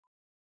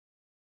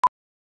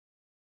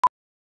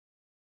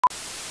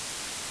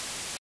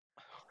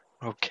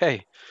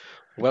Okay,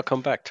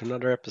 welcome back to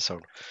another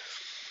episode.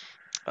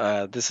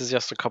 This is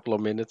just a couple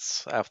of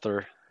minutes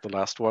after the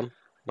last one,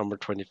 number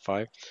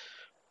 25.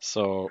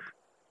 So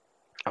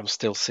I'm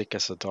still sick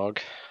as a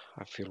dog.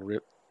 I feel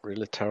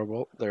really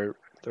terrible. There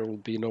will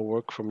be no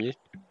work from me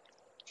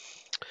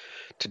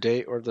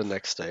today or the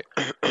next day.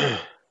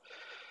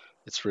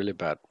 It's really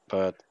bad,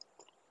 but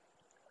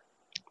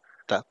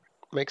that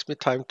makes me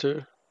time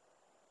to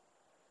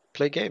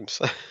play games,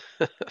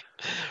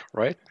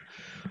 right?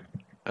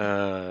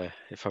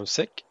 If I'm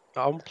sick,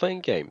 I'm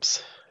playing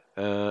games.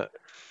 Uh,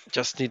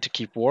 just need to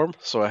keep warm,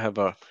 so I have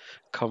a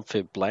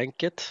comfy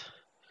blanket.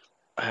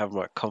 I have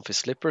my comfy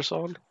slippers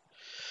on.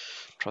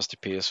 Trusty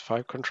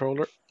PS5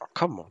 controller. Oh,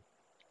 come on.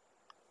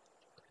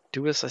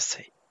 Do as I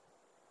say.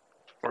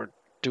 Or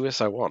do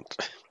as I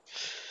want.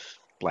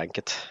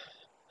 Blanket.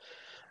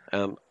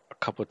 And a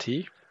cup of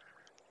tea.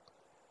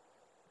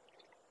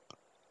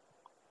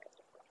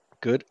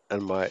 Good.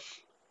 And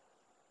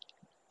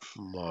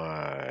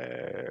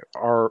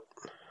our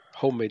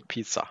homemade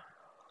pizza.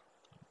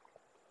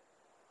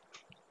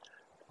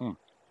 Hmm.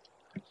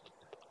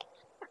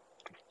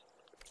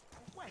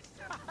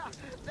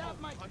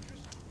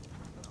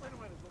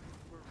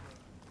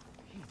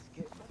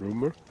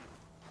 Rumor?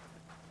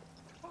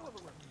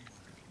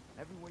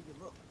 Everywhere you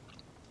look,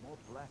 more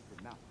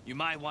blasted now. You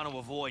might want to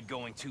avoid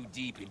going too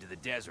deep into the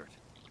desert,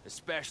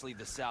 especially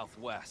the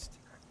southwest.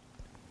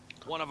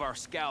 One of our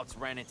scouts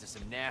ran into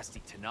some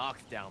nasty Tanakh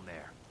down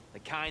there, the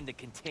kind that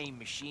contain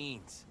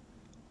machines.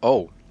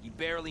 Oh, He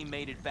barely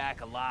made it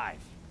back alive.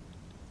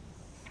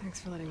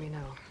 Thanks for letting me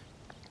know.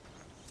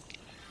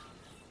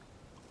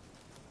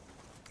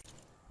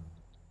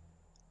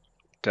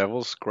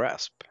 Devil's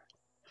Grasp.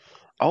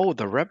 Oh,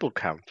 the rebel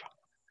camp.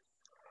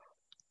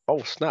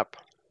 Oh, snap.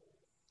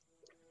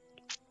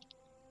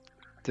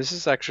 This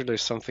is actually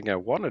something I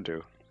want to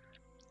do.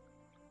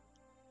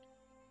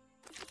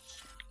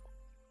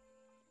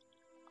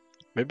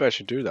 Maybe I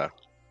should do that.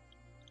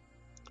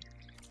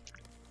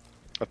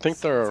 I think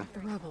Sounds there are... like the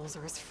rebels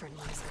are as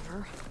friendly as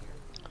ever.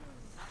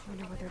 I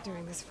wonder what they're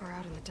doing this far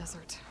out in the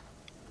desert.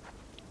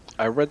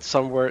 I read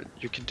somewhere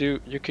you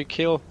could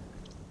kill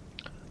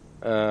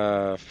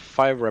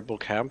 5 rebel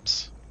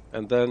camps,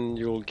 and then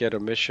you'll get a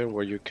mission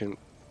where you can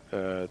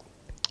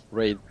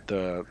raid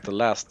the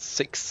last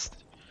 6,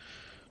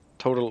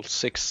 total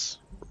 6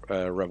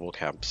 rebel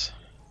camps.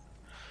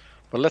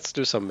 But let's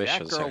do some That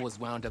missions girl here. was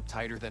wound up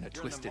tighter than a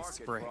twisted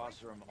spring.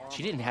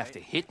 She didn't have to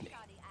hit me.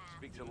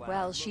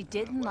 Well, she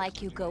didn't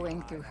like you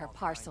going through her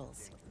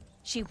parcels.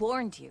 She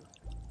warned you.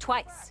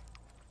 Twice.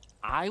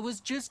 I was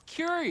just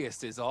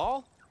curious is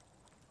all.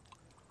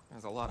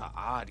 There's a lot of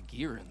odd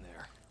gear in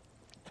there.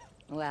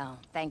 Well,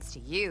 thanks to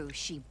you,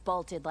 she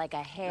bolted like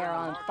a hair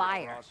on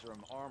fire.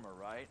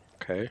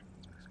 Okay.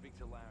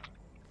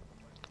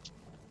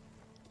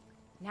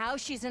 Now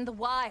she's in the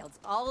wilds,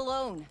 all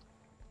alone.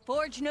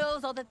 Forge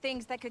knows all the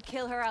things that could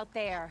kill her out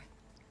there.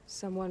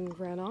 Someone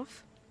ran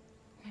off?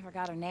 Never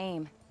got her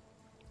name.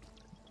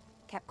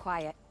 Kept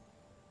quiet.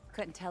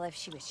 Couldn't tell if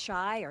she was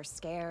shy or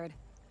scared.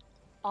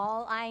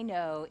 All I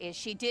know is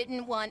she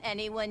didn't want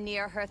anyone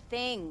near her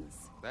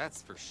things.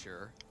 That's for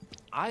sure.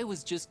 I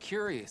was just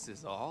curious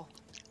is all.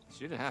 She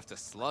didn't have to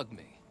slug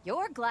me.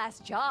 Your glass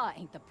jaw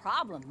ain't the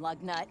problem,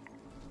 Lugnut.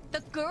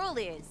 The girl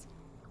is.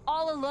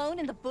 All alone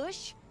in the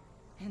bush.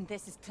 And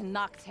this is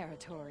Tanakh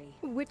territory.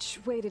 Which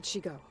way did she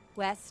go?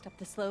 West, up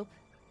the slope.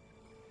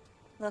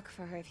 Look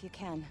for her if you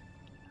can.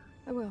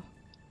 I will.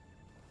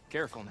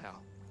 Careful now.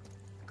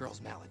 The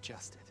girl's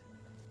maladjusted.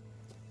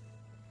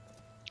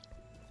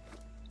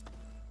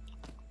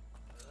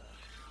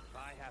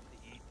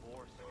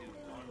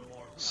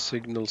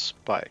 Signal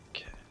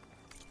spike.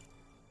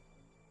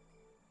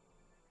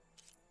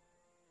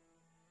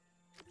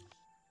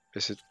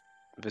 Is it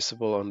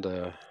visible on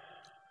the...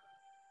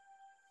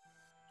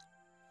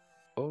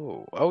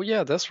 Oh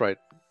yeah, that's right.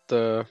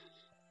 The...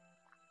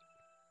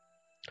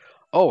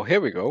 Oh,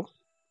 here we go.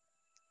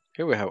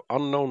 Here we have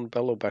unknown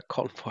bellowback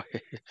convoy.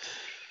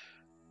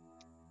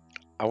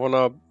 I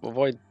wanna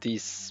avoid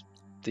these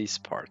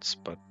parts,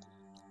 but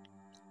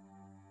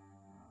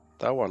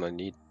that one I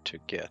need to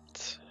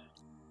get.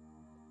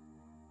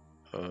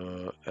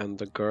 And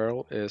the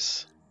girl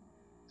is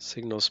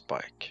signal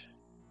spike.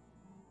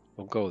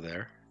 We'll go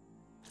there.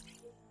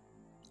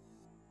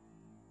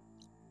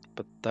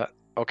 But that...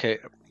 Okay,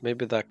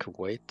 maybe that could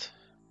wait.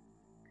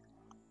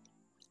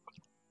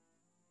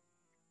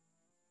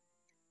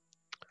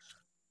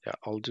 Yeah,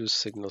 I'll do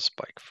signal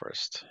spike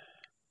first.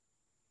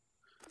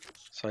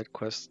 Side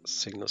quest,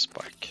 signal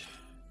spike.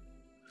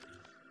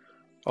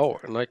 Oh,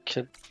 and I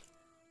can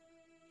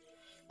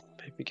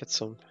maybe get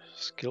some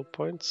skill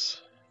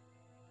points.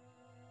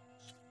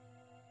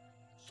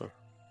 Oh.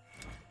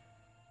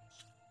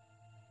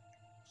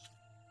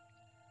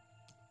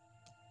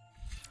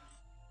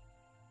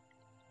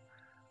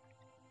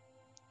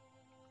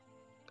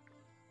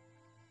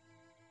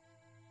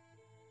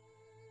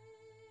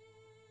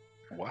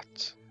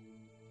 What?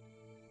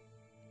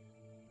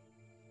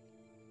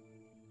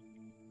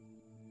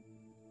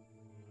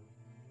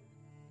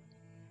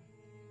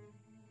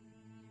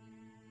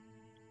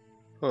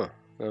 Huh,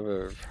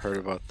 never heard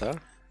about that.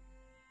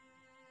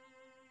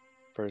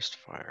 Burst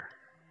fire.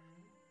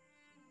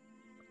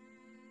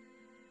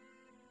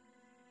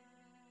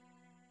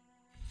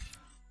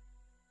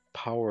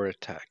 Power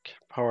attack.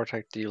 Power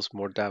attack deals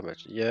more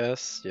damage.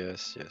 Yes,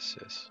 yes, yes,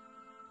 yes.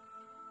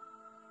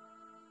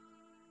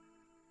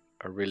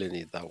 I really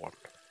need that one.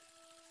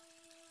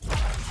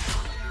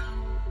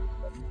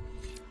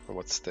 And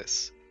what's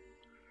this?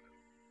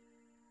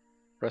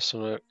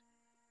 Resonator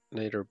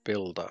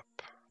build up.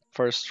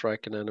 First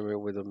strike an enemy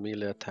with a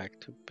melee attack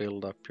to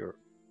build up your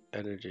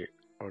energy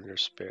on your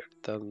spear.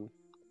 Then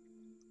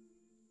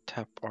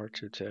tap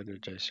R2 to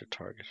energize your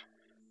target.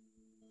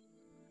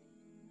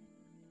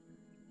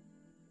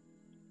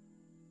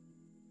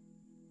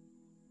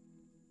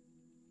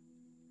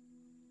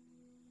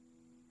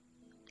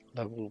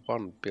 Level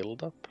 1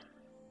 build up.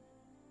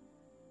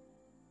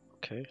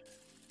 Okay,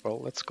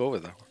 well, let's go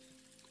with that one.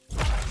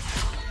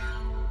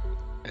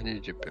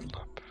 Energy build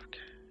up. Okay.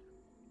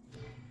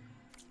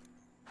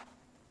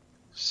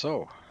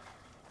 So,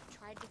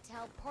 Tried to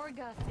tell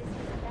Porga this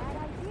was a bad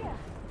idea.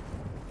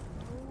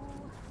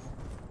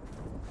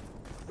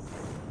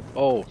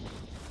 oh,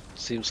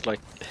 seems like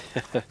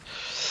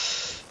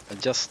I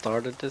just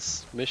started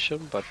this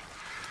mission, but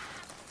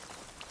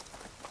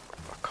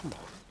oh, come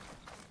on,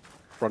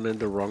 run in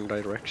the wrong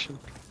direction.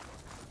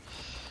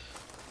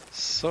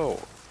 So,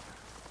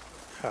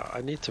 yeah,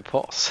 I need to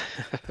pause.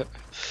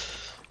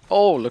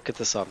 Oh, look at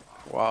the sun.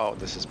 Wow,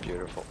 this is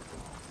beautiful.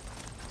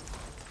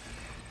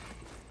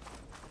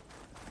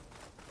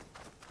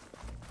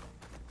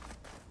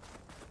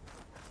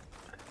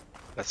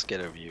 Let's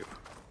get a view.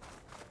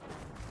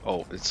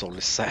 Oh, it's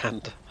only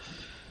sand.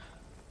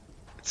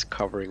 It's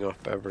covering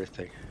up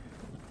everything.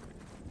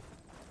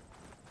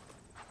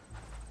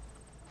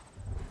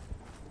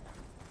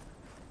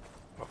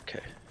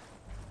 Okay.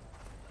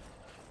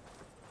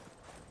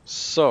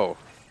 So,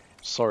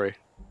 sorry.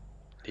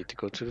 Need to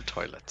go to the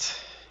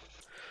toilet.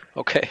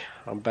 Okay,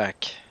 I'm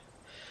back.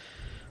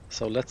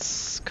 So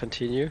let's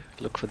continue.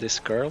 Look for this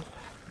girl.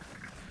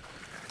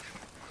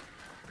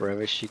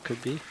 Wherever she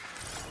could be.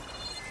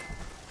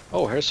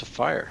 Oh, here's a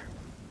fire.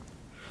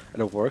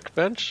 And a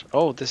workbench?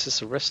 Oh, this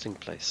is a resting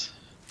place.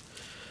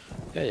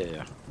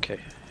 Yeah. Okay.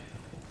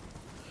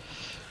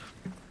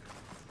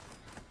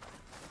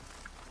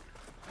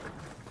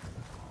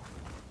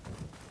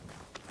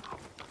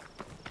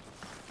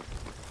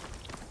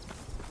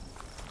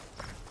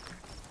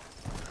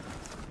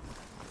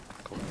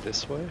 Go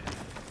this way.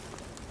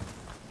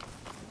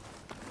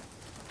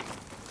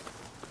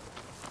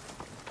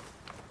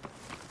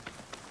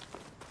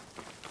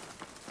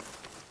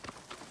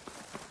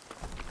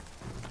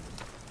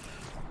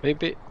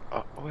 Maybe...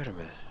 Oh, wait a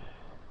minute.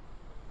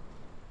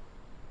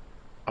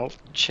 I'll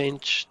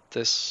change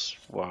this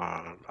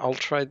one. I'll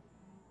try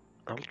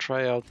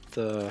out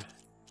the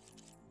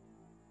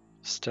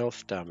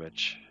stealth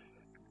damage.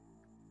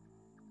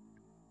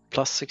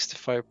 Plus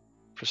 65%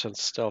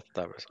 stealth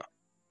damage.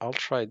 I'll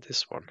try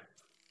this one.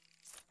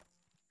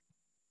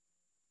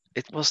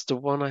 It was the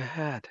one I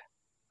had.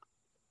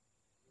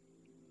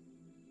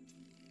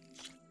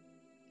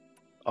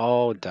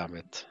 Oh, damn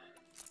it.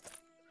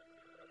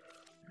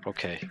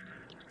 Okay.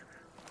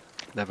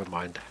 Never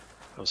mind.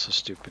 I was so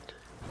stupid.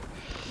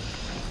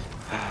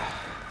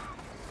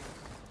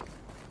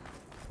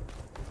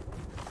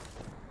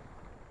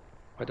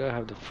 Why do I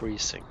have the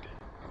freezing?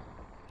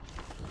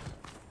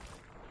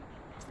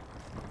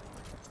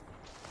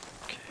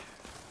 Okay.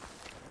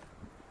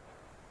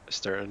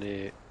 Is there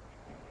any...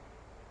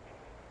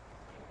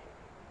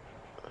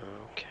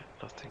 Okay,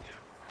 nothing.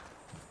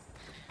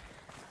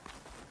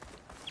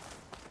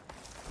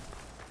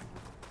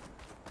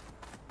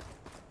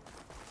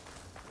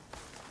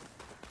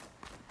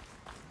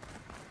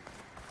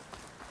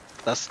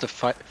 That's the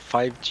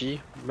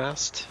 5G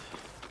mast.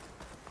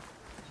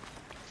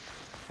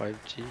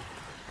 5G.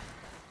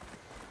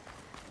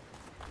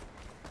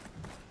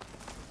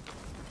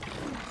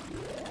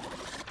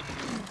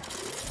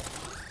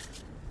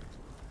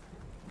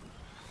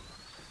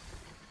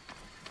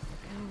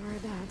 Over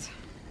that.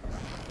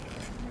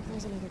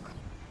 There's another.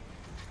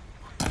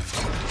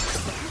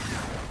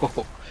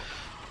 Oh,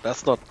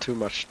 that's not too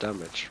much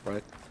damage,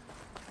 right?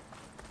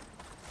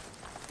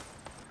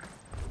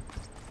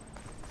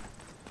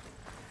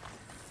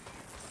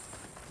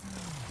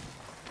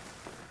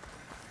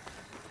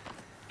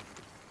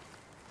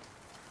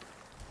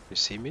 You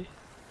see me?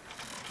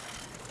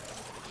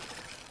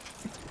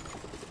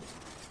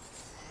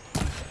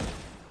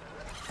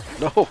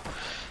 No,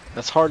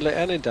 that's hardly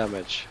any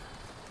damage.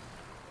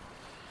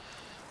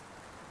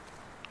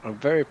 I'm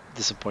very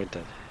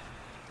disappointed.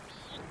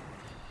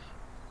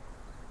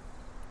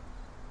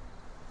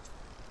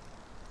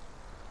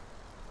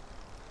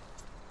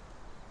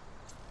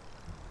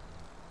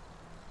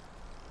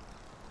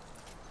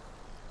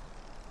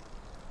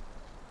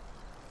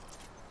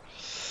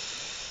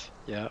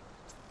 Yeah,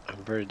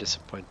 I'm very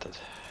disappointed.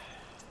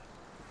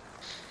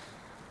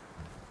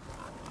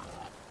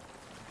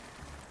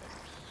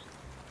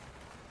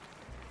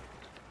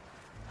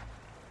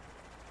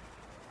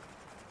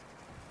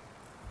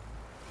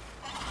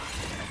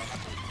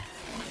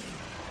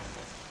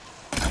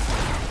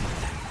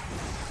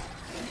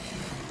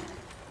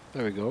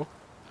 There we go.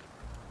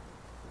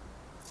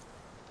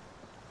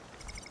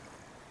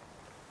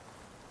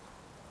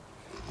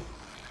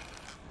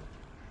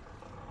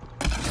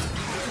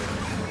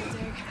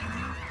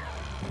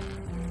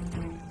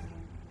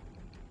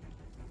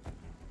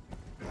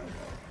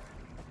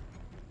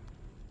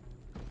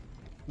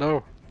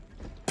 No.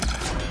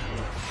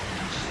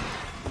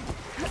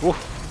 Whoa.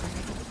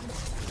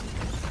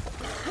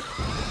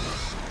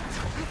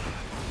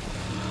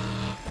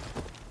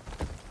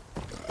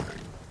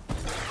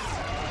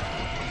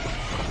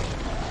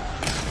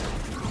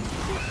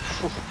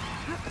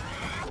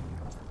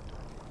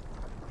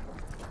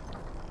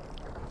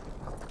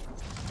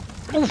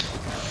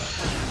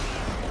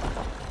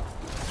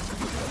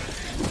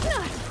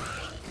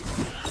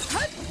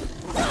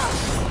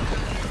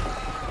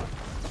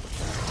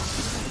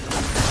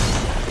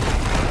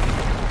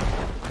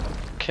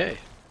 Okay.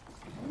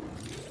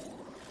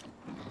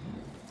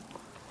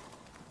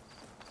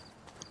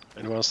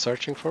 Anyone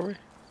searching for me?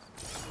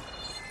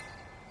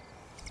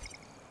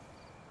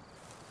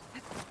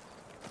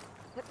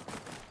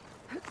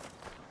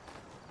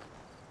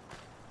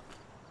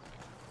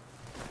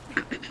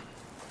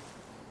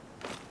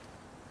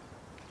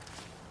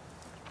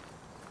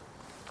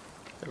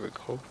 There we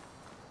go.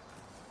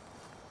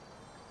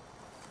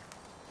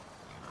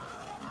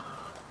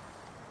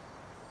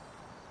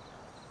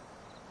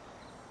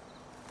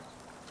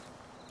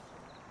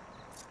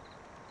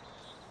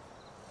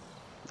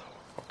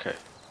 Okay,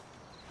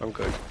 I'm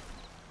good.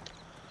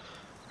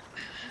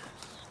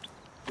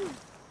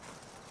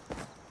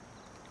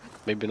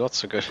 Maybe not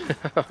so good.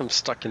 I'm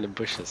stuck in the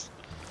bushes.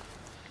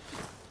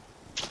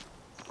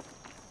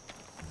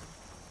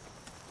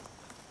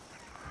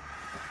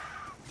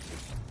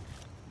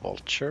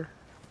 Vulture.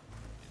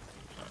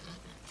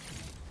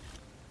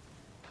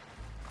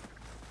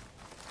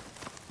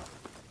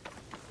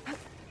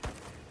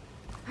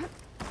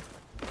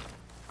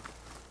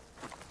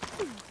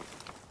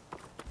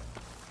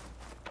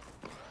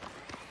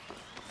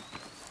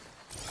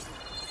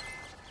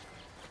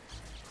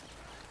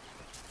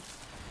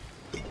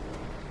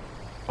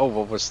 Oh,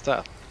 what was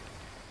that?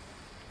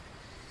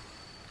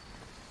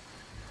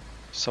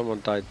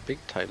 Someone died big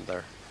time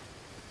there.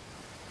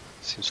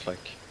 Seems like.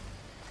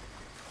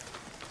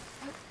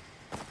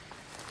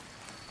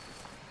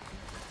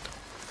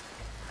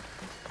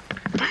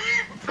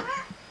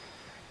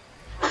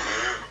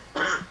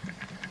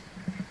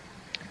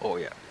 Oh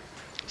yeah,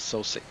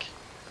 so sick.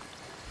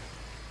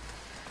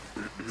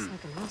 Looks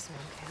like an awesome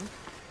camp.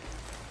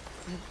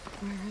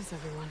 But where is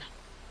everyone?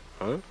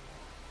 Huh?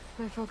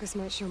 My focus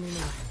might show me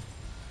more.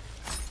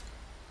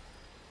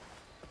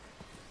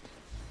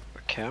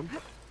 A camp?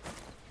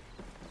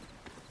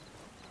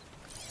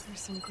 There's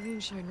some green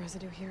shine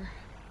residue here.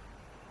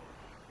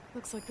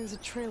 Looks like there's a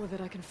trail of it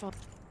I can follow.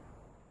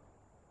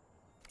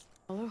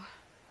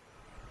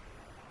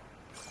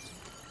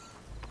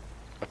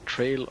 A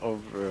trail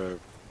of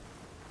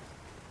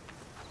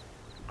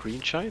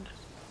green shine?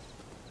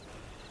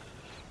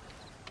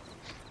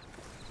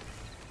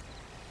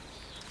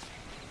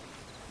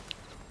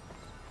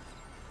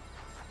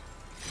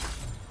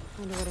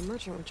 Wonder what a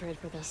merchant would trade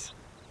for this.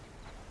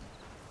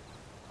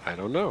 I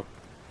don't know.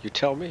 You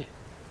tell me.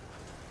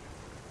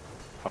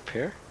 Up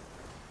here?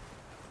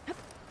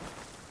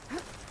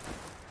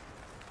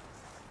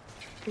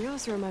 The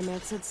officer in my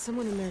med said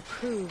someone in their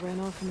crew ran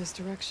off in this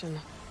direction.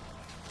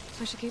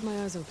 I should keep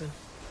my eyes open.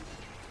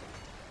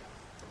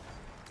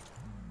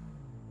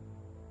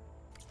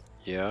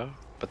 Yeah,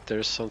 but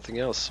there's something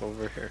else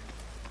over here.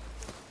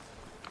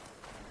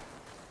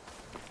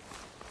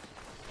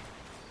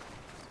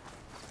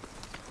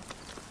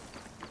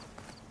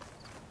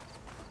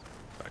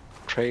 A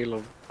trail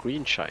of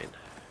green shine.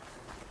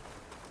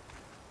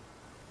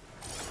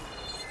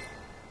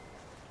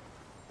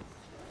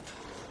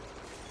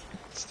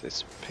 What's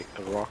this?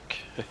 A rock.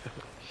 A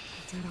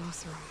dead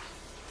officer.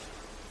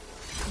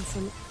 And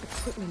some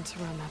equipment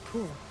around that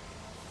pool.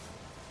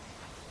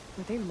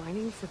 Were they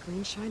mining for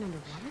green shine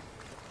underwater?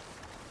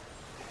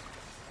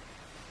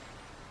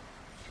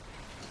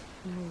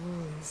 No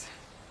wounds.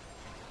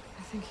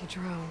 I think he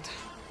drowned.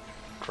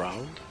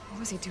 Drowned? What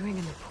was he doing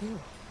in the pool?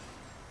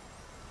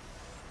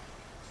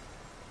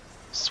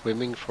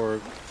 Swimming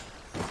for...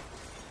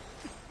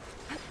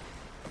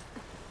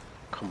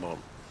 Come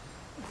on.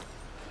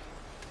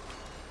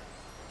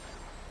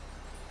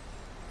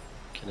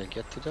 Can I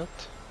get to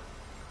that?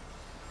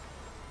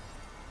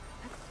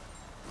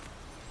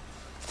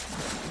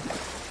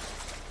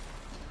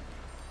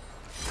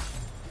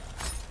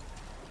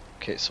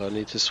 Okay, so I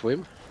need to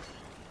swim.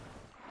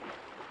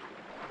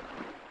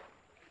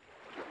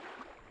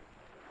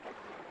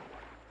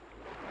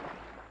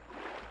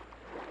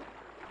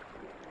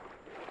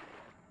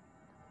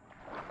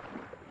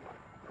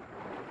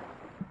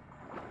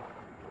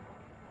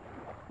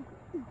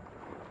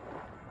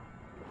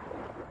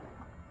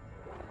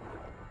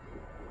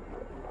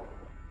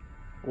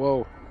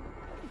 Whoa.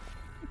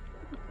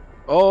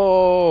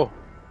 Oh!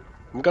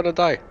 I'm gonna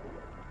die.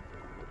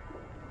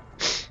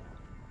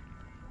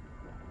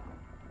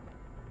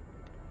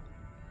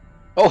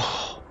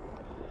 Oh!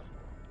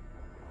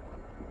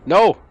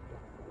 No!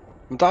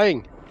 I'm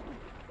dying!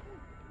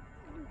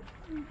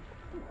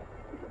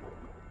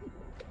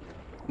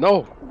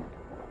 No!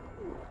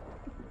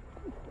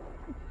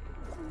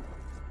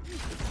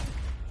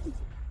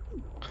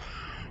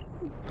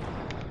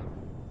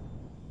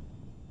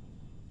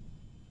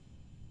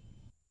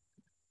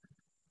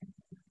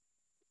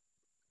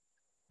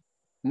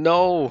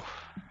 No!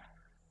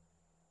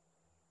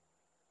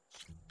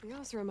 The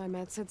Osram I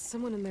met said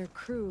someone in their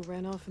crew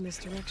ran off in this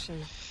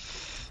direction.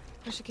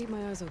 I should keep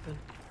my eyes open.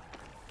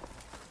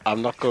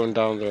 I'm not going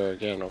down there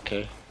again,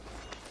 okay?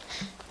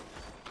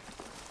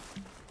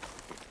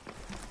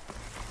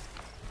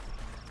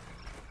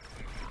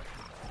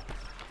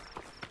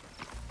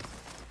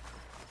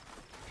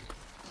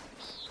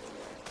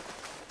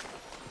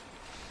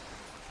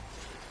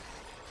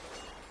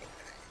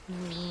 No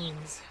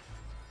wounds.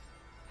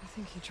 I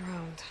think he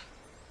drowned.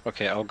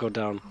 Okay, I'll go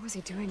down What was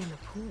he doing in the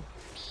pool?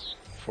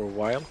 for a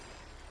while.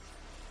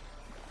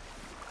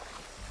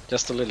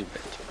 Just a little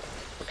bit.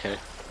 Okay.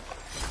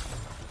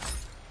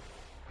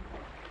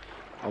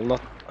 I'm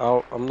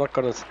not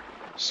gonna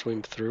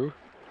swim through.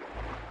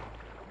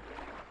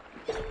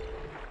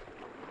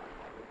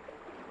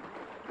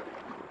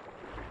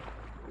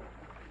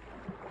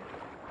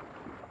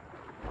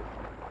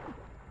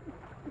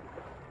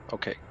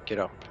 Okay, get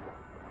up.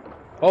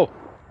 Oh!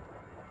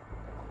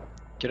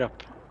 Get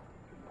up.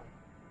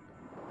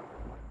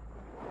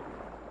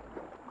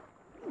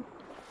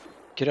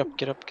 Get up,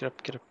 get up, get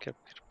up, get up, get up,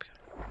 get up.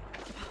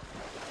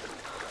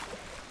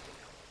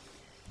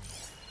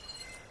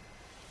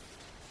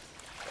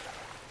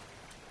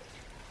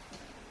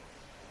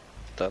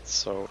 That's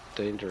so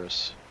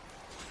dangerous.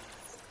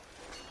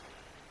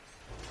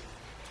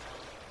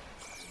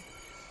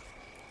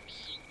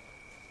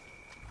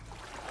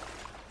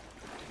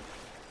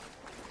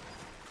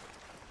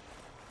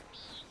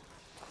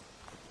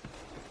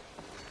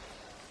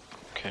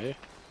 Okay.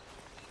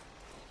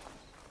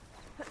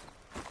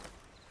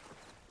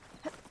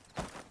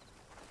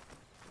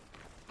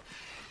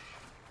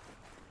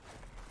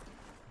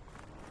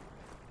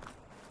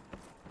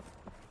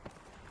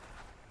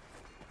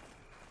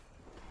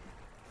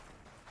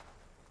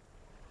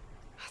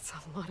 That's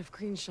a lot of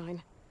green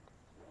shine.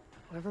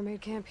 Whoever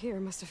made camp here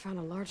must have found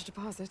a large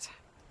deposit.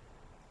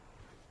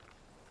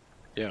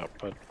 Yeah,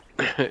 but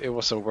it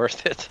wasn't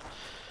worth it.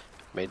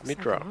 Made me Looks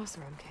like drop. an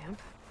Osram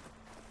camp.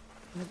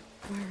 But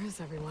where is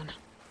everyone?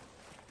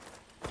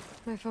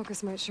 My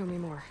focus might show me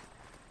more.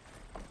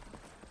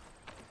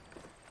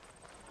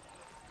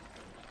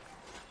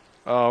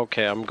 Oh,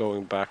 okay, I'm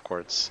going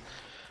backwards.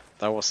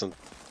 That wasn't...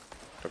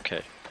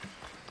 Okay.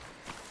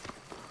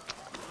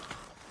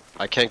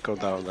 I can't go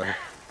down there.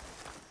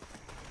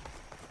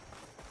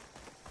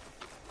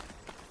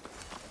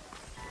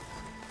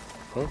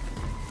 Huh?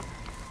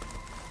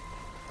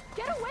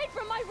 Get away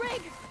from my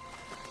rig!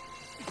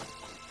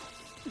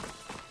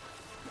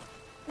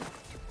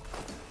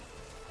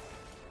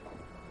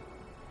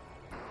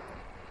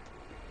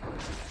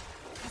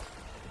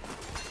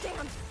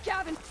 Damn,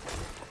 Gavin!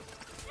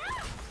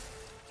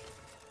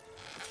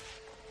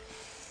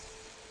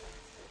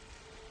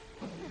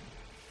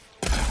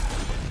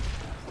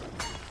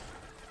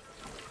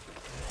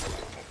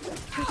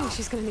 I think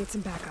she's gonna need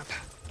some backup.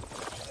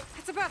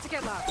 It's about to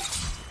get loud.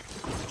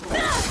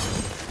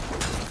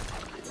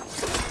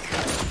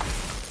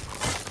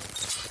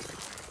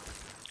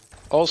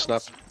 Oh,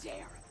 snap. Dare!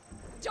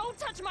 Don't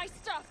touch my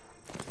stuff!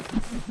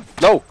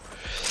 No!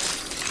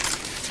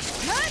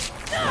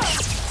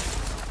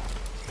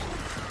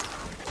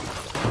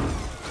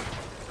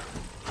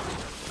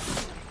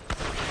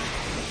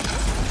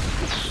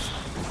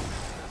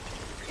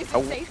 Is it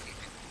I safe?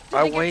 Did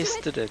I get to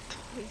wasted it.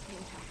 Please be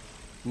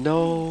intact.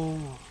 No!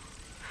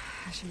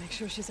 I should make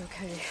sure she's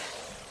okay.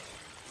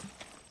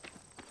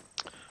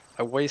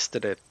 I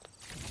wasted it.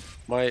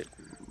 My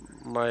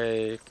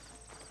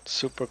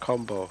super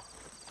combo.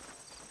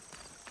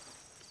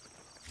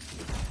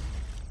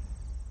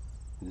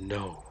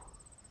 No.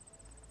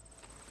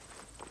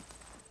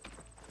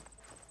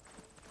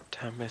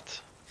 Damn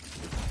it.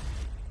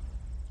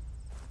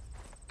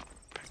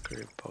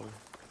 Peccary bow.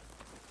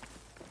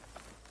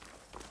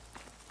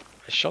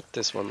 I shot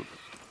this one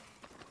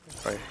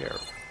right here.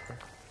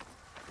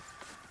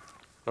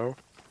 No?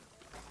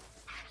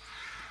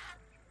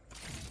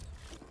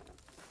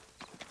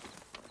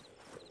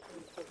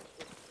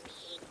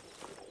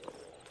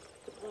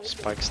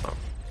 Spikes now.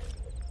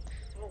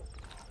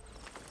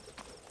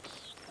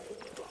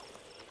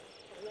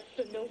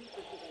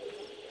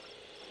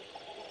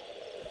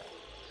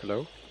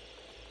 Hello?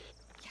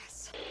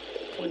 Yes.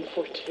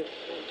 142.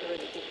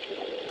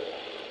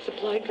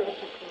 Supply drop is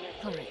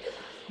correct. All right.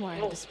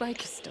 Wire the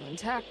spike is still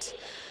intact.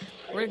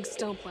 Rig's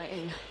still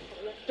playing.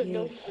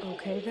 You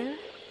okay there?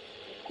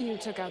 You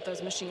took out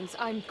those machines.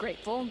 I'm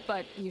grateful,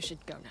 but you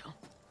should go now.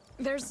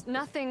 There's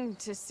nothing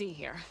to see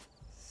here.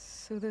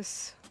 So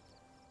this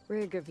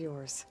rig of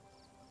yours,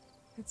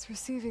 it's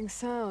receiving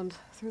sound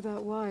through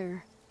that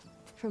wire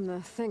from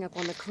the thing up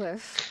on the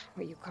cliff,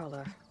 what you call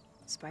a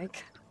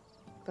spike.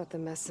 But the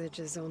message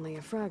is only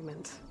a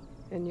fragment,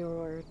 and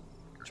you're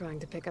Trying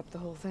to pick up the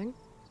whole thing?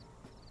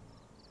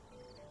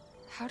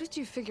 How did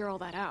you figure all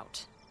that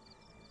out?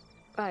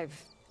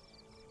 I've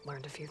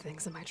learned a few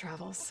things in my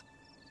travels.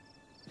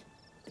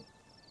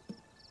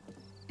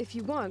 If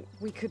you want,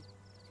 we could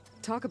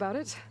talk about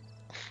it.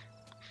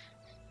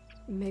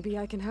 Maybe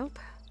I can help?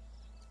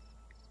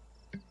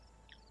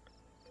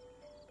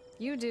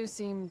 You do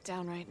seem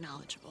downright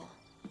knowledgeable.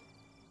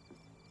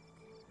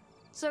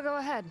 So go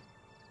ahead.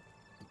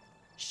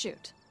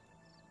 Shoot.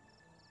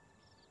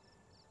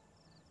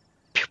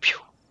 Pew pew.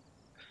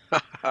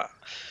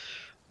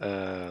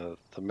 The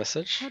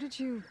message? How did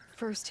you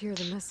first hear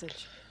the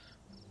message?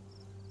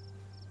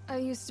 I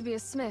used to be a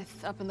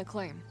smith up in the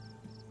claim.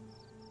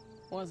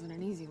 Wasn't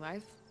an easy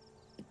life.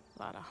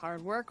 A lot of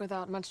hard work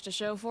without much to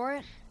show for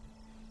it.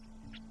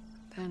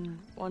 Then,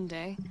 one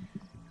day,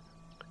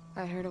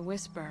 I heard a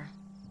whisper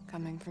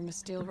coming from a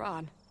steel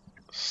rod.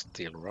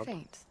 Steel rod?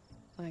 Faint,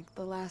 like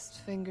the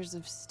last fingers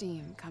of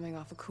steam coming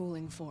off a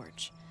cooling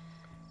forge.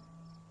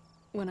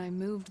 When I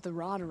moved the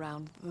rod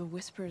around, the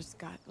whispers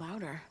got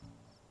louder.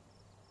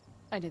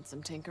 I did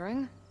some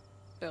tinkering,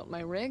 built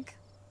my rig,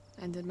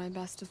 and did my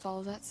best to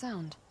follow that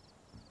sound.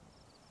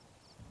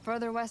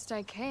 Further west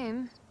I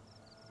came,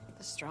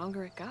 the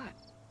stronger it got.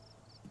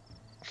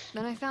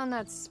 Then I found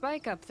that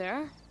spike up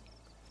there.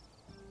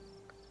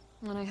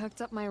 When I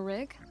hooked up my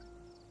rig,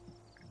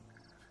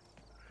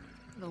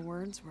 the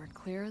words were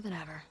clearer than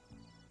ever.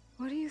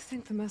 What do you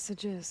think the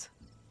message is?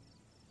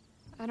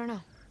 I don't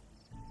know.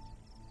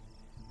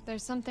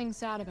 There's something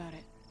sad about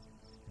it.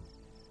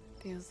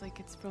 Feels like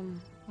it's from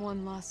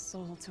one lost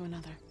soul to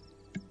another.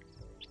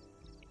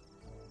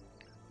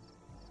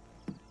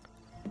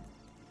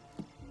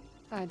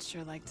 I'd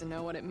sure like to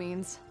know what it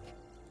means.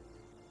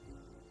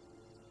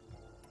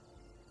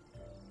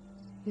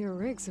 Your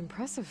rig's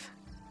impressive.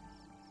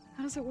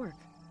 How does it work?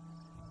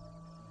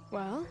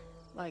 Well,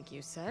 like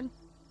you said,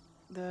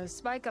 the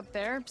spike up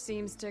there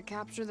seems to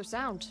capture the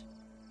sound.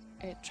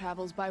 It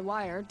travels by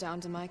wire down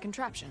to my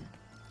contraption.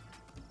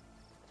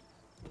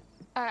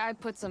 I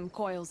put some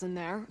coils in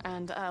there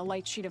and a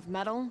light sheet of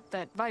metal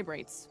that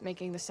vibrates,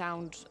 making the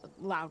sound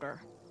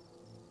louder.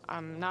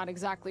 I'm not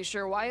exactly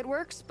sure why it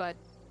works, but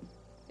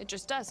it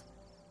just does.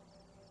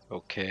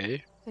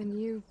 Okay.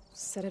 And you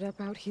set it up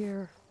out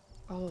here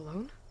all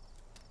alone?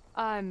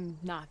 I'm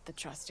not the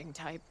trusting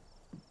type.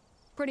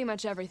 Pretty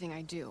much everything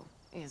I do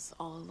is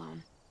all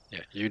alone.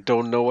 Yeah, you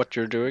don't know what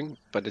you're doing,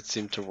 but it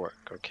seemed to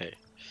work. Okay.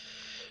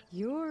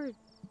 You're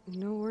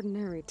no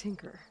ordinary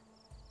tinker.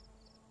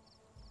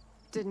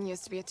 Didn't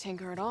used to be a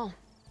tinker at all.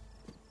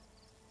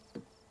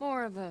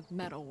 More of a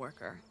metal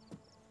worker.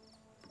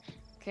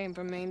 Came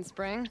from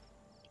Mainspring.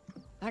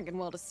 I can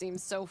weld a seam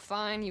so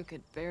fine you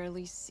could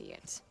barely see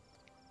it.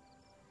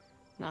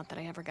 Not that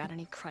I ever got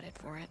any credit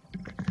for it.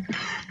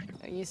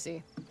 You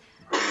see,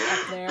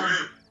 up there,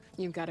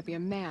 you've got to be a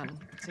man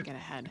to get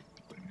ahead.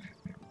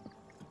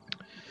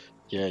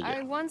 Yeah.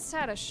 I once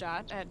had a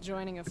shot at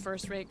joining a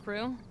first-rate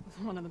crew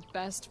with one of the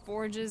best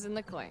forges in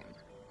the claim.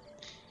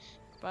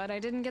 But I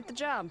didn't get the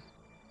job.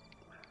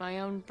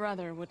 My own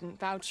brother wouldn't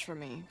vouch for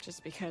me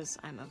just because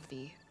I'm of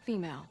the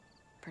female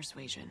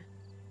persuasion.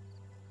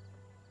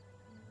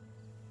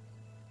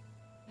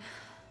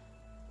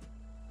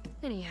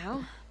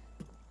 Anyhow,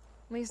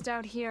 at least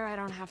out here I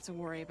don't have to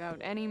worry about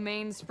any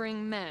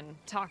Mainspring men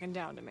talking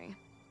down to me.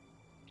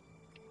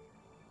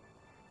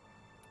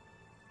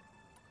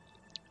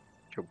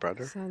 Your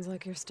brother? Sounds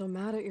like you're still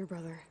mad at your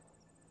brother.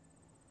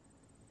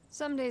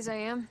 Some days I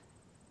am.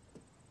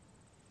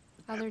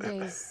 Other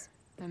days,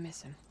 I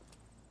miss him.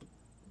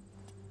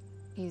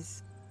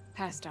 He's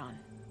passed on,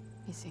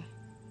 you see.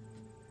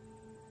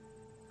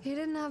 He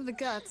didn't have the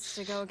guts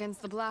to go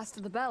against the blast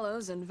of the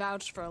bellows and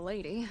vouch for a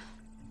lady.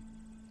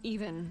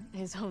 Even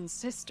his own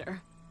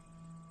sister.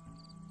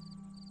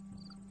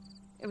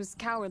 It was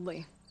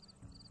cowardly,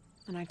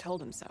 and I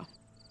told him so.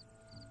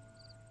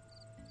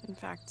 In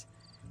fact,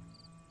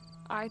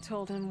 I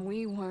told him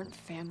we weren't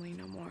family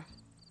no more.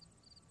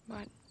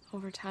 But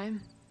over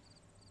time,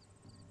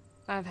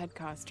 I've had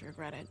cause to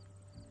regret it.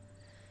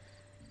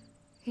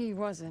 He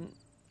wasn't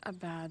a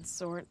bad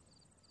sort.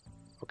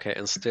 Okay,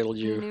 and still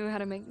He you knew how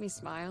to make me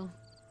smile when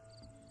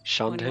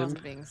shunned he him?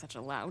 wasn't being such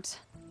a lout.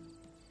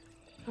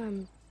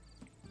 I'm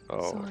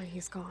Oh. sorry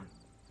he's gone.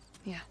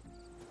 Yeah.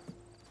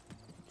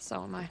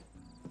 So am I.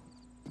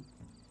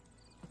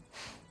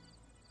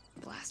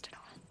 Blast it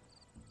all.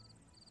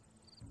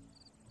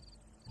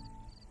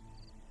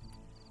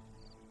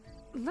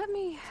 Let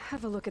me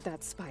have a look at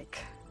that spike.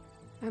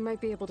 I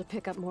might be able to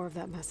pick up more of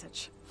that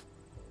message.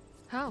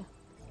 How?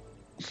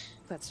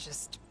 Let's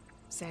just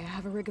say I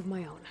have a rig of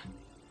my own.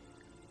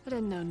 I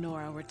didn't know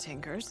Nora were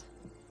tinkers.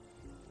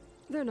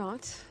 They're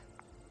not,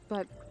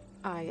 but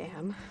I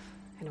am,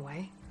 in a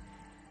way.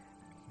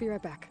 Be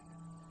right back.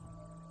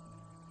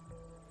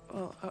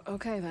 Well,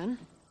 okay then.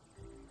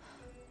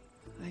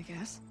 I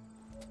guess.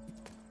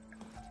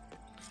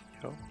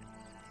 Yo.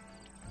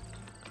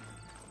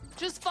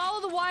 Just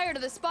follow the wire to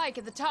the spike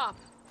at the top.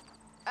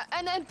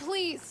 And then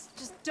please,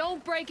 just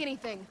don't break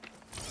anything.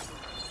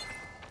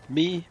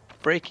 Me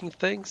breaking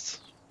things?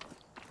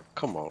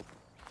 Come on.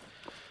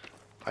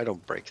 I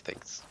don't break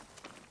things.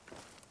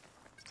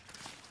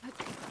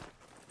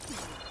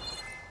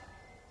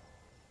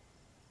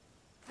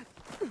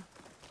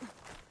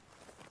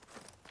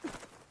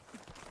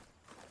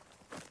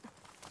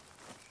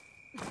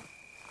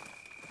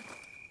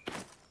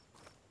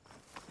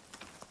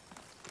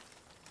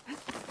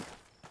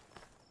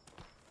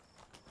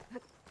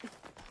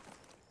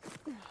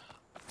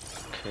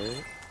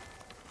 Okay.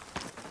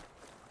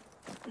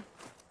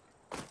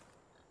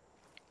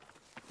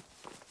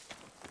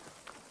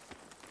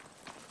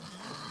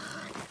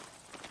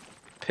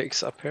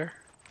 Pigs up here.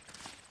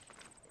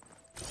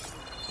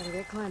 Better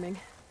get climbing.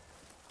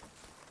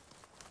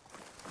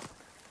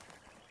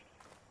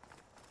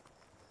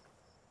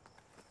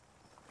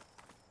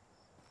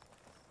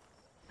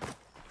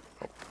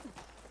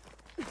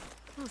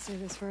 I'll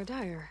save this for a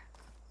dyer.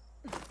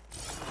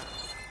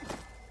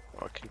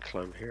 I can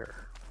climb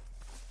here.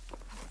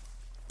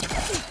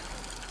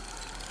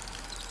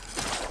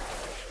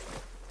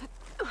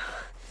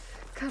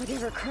 Gotta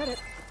give her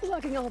credit,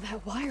 lugging all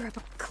that wire up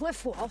a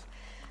cliff wall.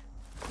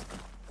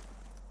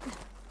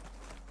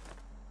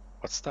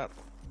 What's that?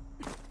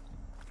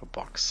 A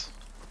box.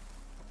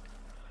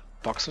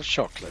 Box of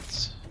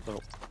chocolates.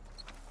 No.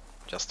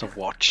 Just a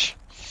watch.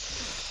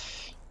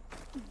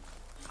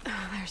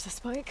 There's a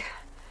spike.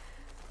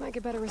 Might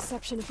get better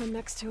reception if I'm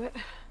next to it.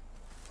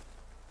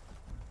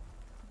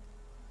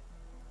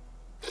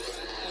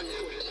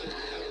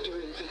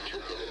 During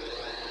victory.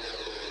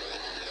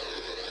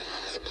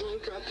 Supply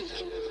drop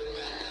beacon.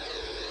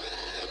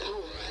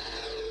 Power.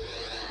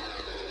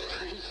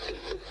 Please.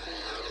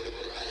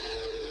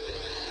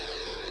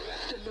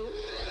 The note.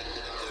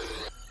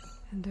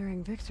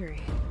 Enduring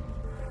victory.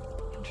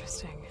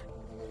 Interesting.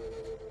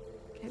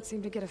 Can't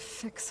seem to get a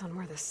fix on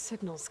where the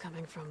signal's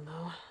coming from,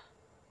 though.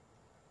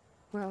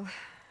 Well,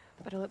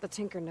 better let the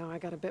Tinker know I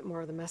got a bit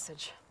more of the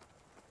message.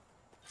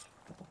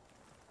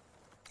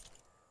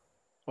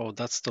 Oh,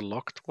 that's the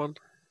locked one?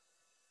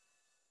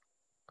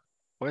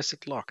 Why is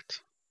it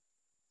locked?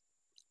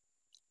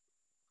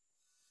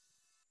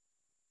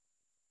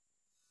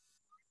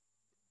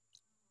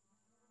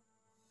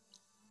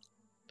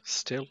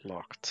 Still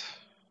locked.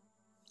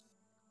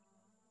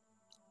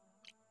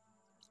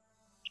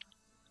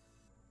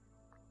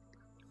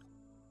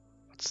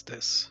 What's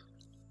this?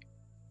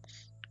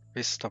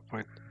 Vista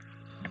point.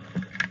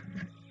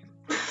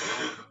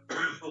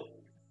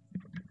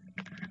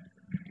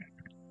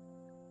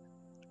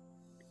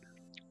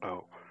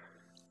 Oh.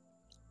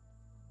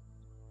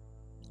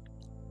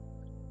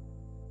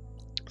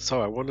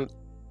 So I want to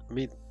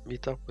meet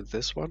up with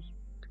this one.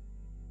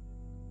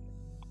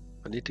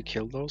 I need to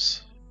kill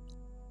those.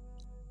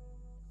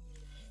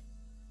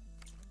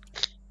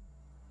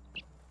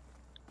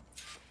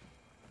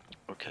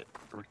 Okay,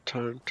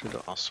 return to the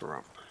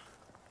Oseram.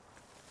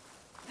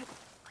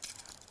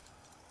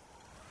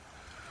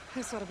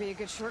 This ought to be a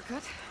good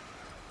shortcut.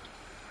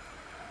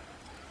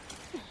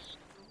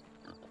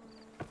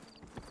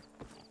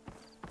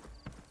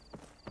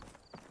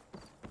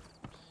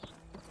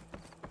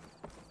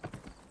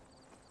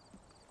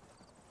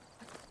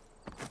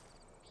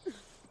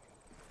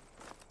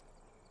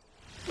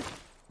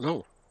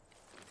 No.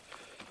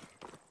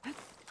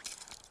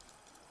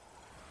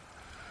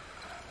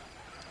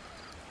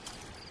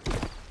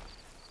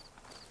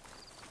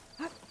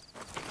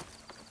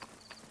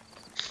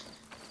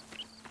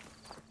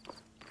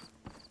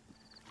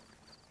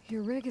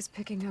 Your rig is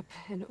picking up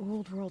an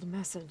old world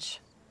message.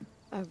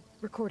 A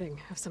recording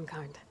of some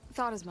kind.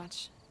 Thought as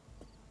much.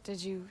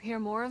 Did you hear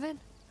more of it?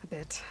 A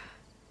bit.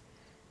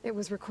 It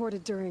was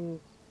recorded during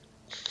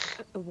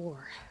a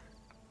war.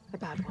 A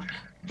bad one.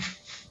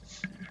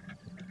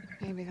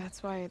 Maybe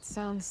that's why it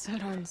sounds so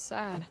darn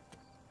sad.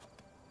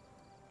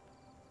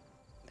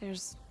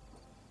 There's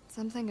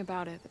something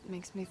about it that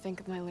makes me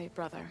think of my late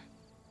brother.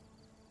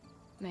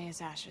 May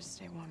his ashes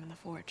stay warm in the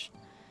forge.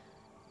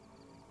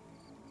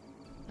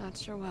 Not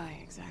sure why,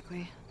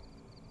 exactly.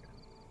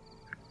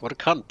 What a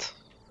cunt.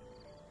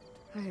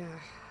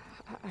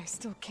 I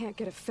still can't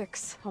get a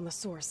fix on the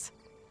source.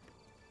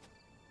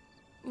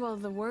 Well,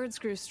 the words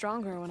grew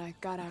stronger when I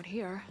got out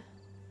here.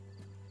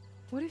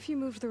 What if you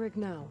moved the rig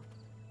now?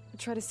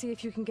 Try to see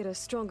if you can get a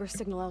stronger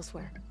signal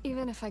elsewhere.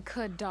 Even if I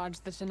could dodge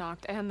the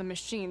Tenakth and the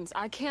machines,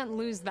 I can't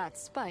lose that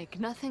spike.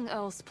 Nothing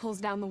else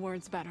pulls down the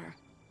words better.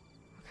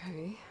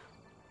 Okay.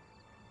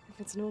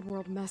 If it's an old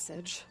world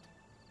message,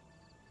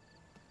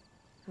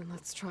 then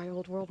let's try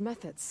old world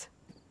methods.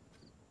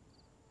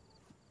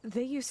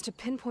 They used to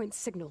pinpoint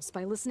signals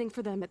by listening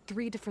for them at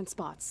 3 different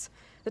spots.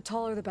 The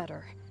taller the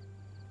better.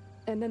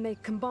 And then they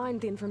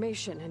combined the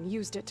information and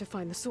used it to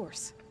find the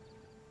source.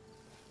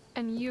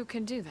 And you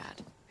can do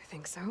that? I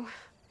think so.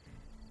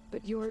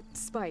 But your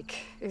spike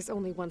is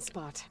only 1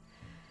 spot.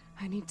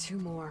 I need 2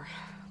 more,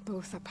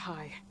 both up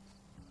high.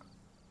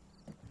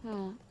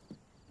 Oh.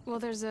 Well,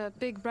 there's a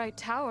big bright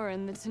tower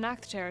in the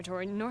Tenakth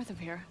territory north of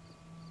here.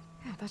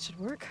 Yeah, that should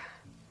work.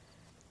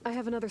 I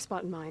have another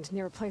spot in mind,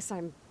 near a place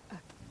I'm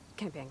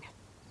camping.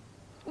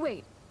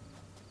 Wait.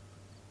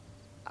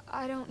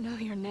 I don't know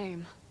your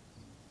name.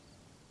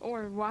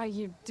 or why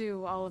you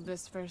do all of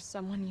this for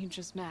someone you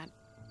just met.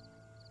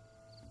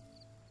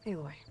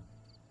 Aloy.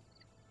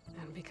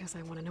 And because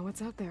I want to know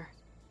what's out there.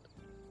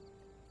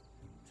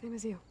 Same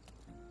as you.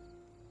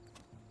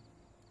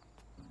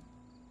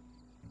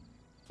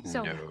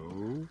 So,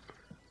 No.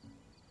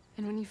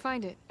 and when you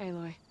find it,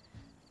 Aloy,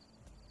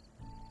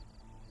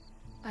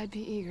 I'd be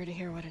eager to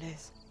hear what it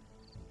is.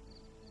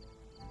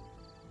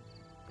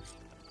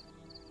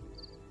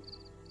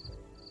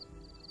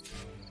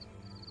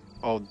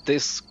 Oh,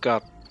 this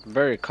got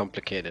very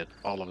complicated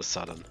all of a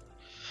sudden.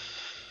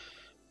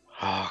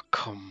 Oh,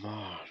 come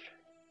on.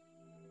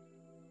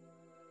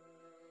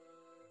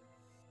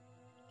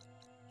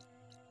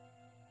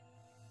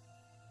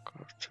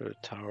 Go to the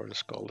tower and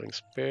Scalding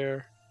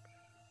Spear.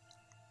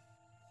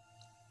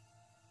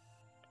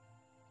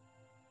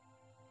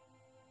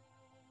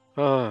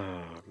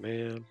 Oh,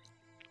 man.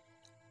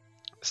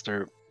 Is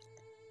there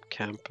a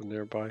camp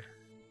nearby?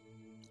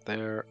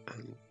 There,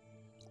 and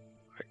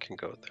I can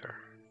go there.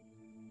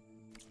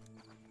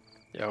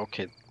 Yeah,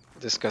 okay.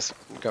 This got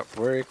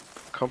very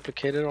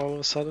complicated all of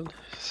a sudden,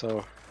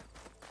 so...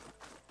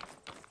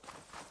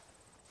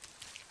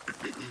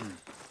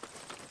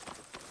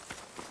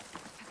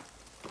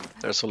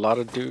 There's a lot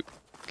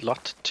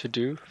to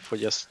do for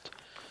just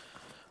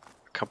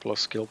a couple of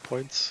skill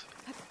points.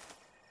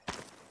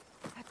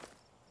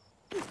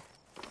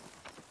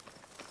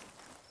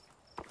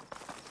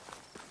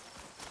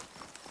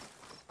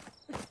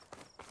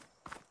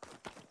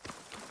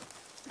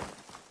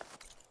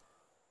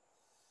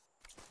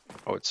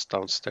 Oh, it's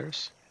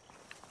downstairs.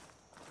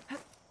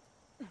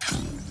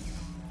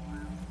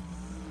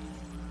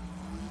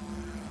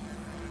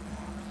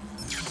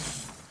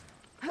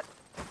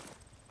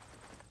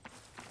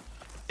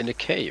 In a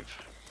cave.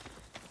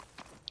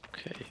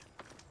 Okay.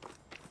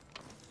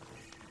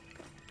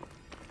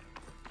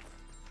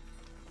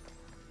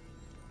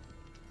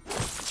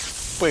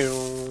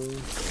 Well.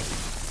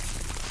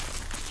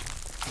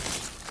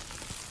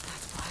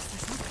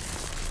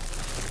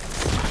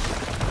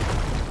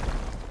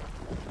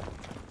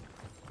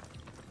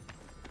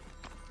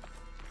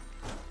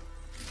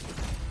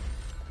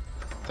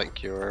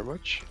 Thank you very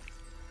much.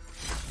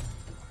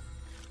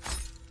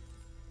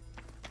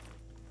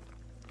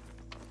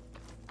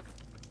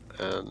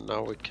 And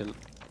now we can...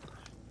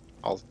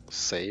 I'll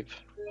save.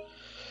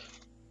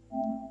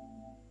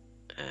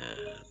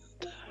 And...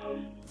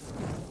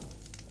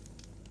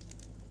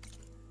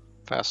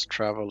 fast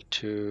travel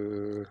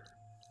to...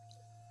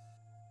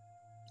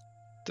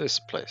 this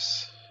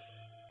place.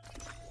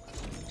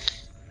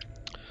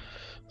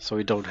 So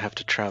we don't have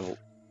to travel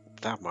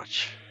that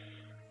much.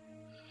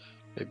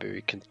 Maybe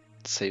we can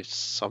save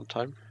some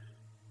time.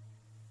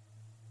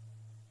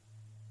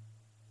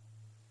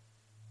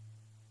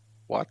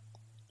 What?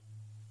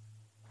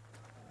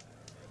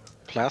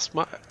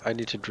 Plasma? I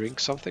need to drink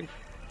something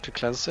to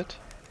cleanse it?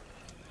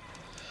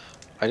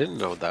 I didn't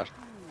know that.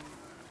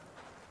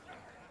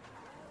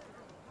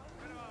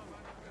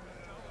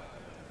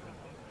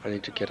 I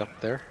need to get up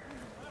there.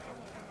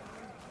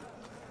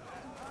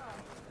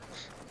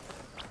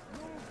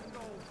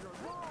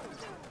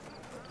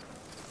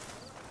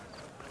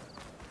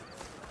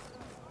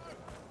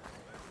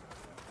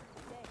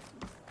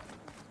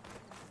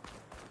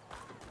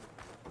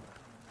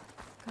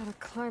 Gotta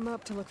climb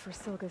up to look for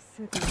Silga's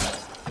signal.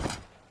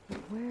 But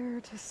where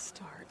to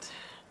start?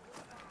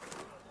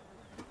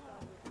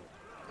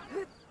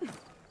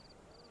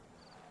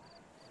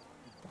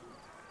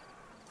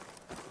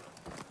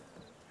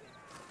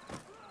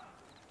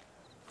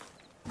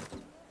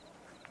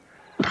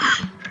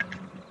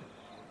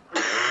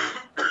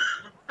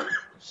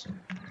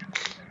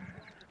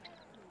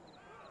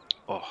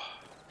 Oh.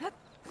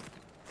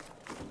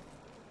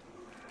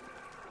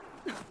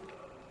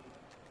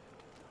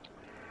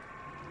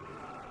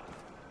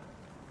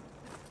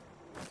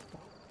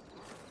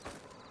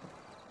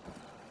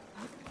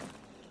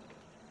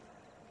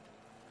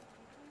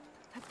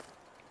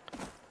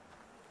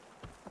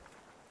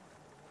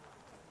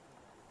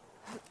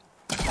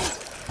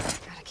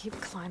 Gotta keep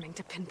climbing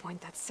to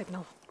pinpoint that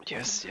signal.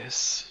 Yes,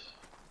 yes.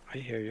 I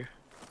hear you.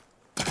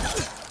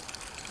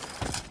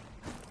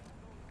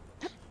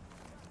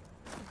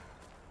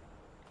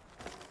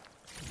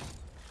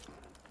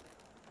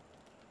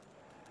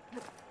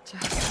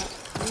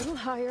 Just a little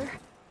higher.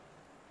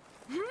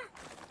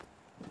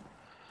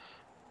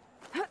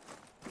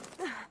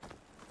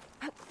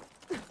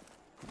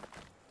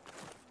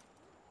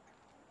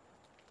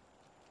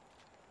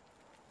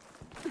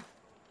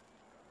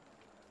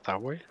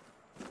 That way?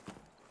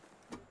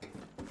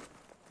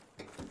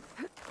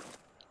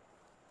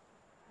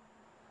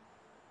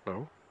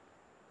 No.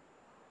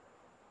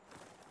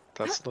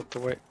 That's not the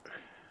way.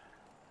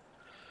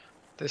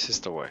 This is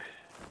the way.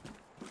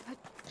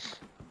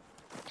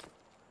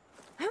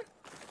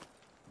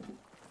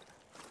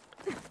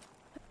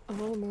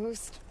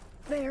 Almost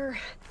there.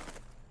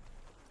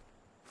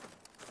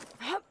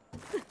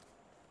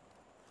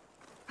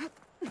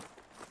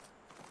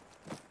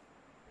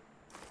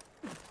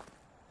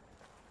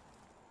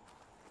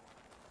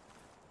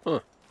 Huh.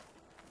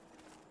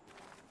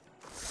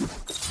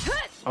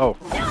 Oh.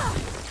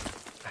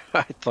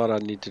 I thought I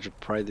needed to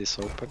pry this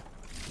open.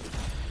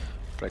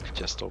 But I could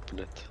just open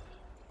it.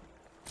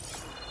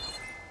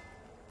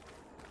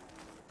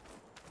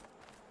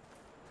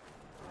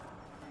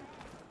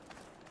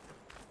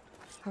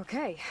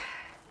 Okay.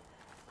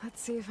 Let's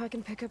see if I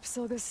can pick up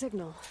Silga's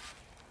signal.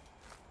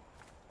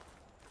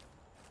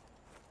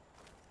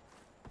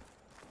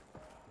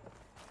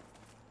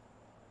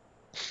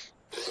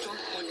 Start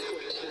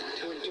 114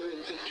 to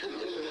enduring victory.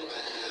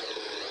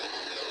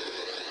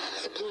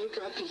 Supply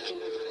drop beacon.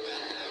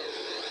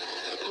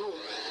 Power.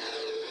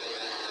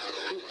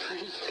 I'm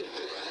pretty good.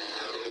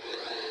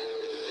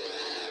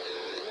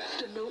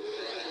 The note.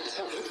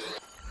 Sorry.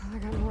 Well, I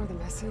got more of the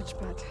message,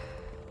 but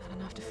not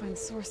enough to find the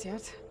source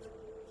yet.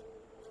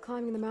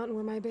 Climbing the mountain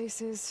where my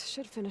base is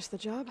should finish the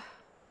job.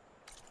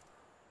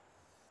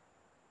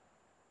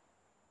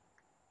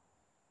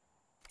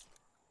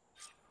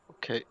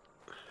 Okay.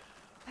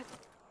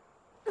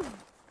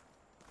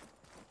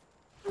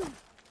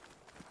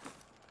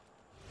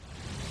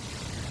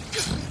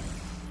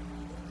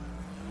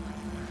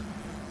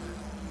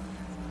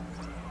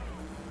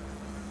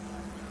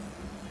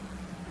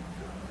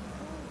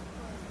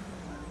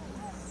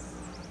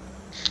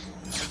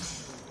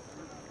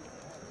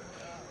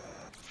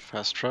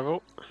 Fast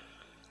travel.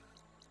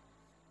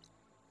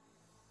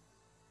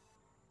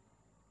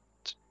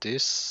 To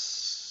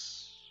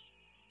this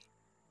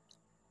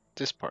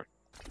part.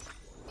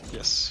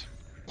 Yes.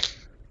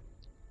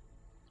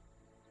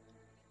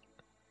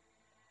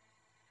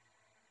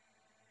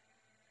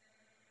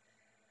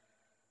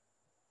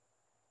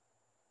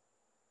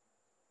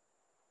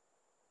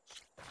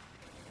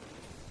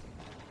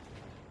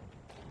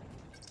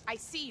 I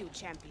see you,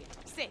 champion.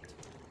 Sit,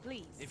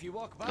 please. If you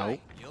walk by, Nope.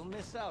 you'll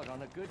miss out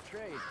on a good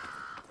trade.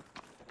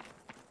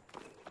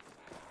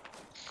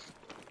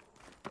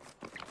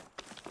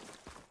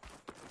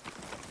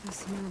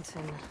 This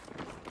mountain.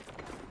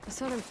 The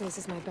southern face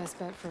is my best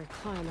bet for a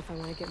climb if I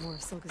want to get more of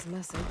Silga's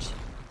message.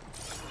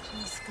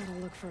 Just gotta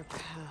look for a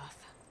path.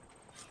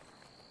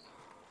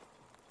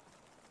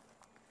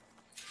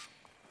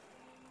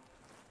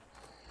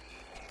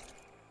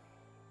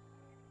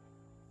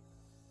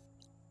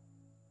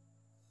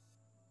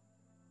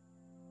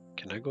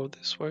 Can I go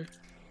this way?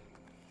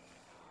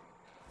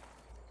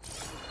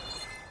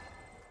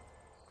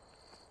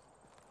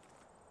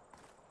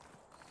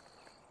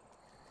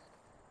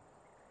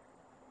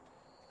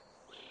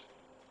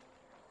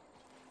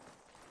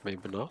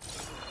 Maybe not.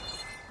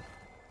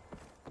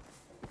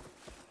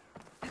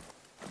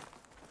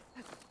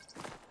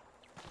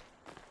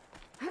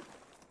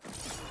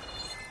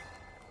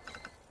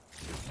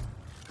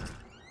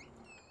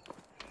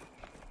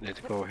 Need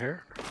to go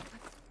here.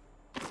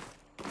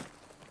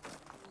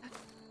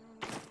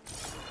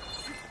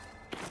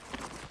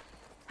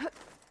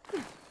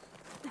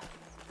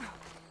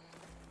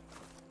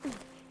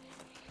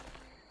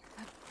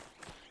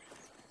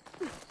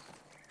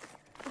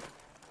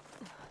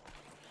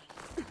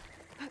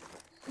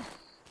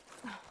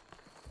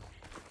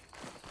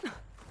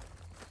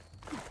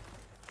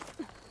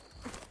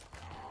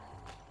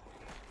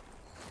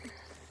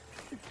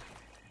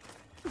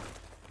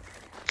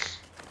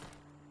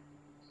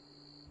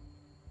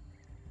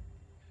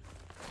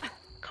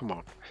 Come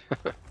on.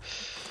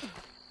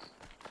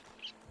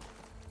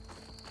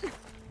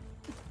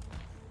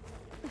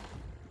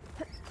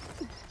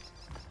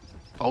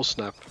 Oh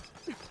snap.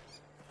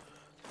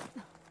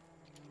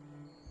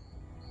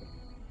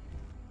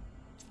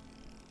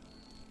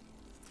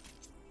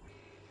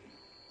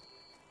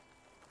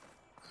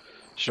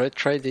 Should I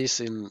try these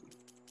in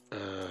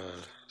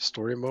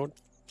story mode?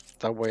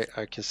 That way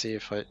I can see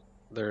if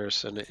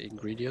there's any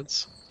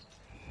ingredients.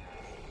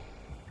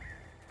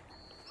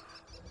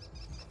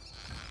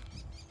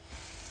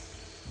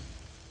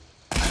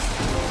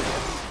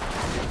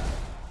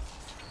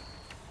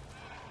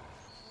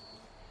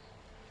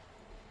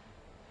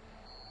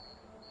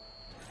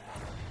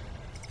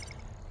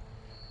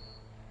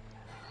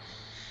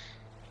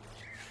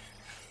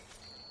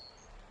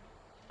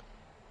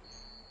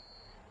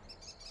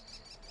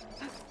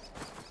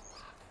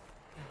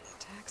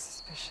 Attack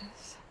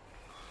suspicious.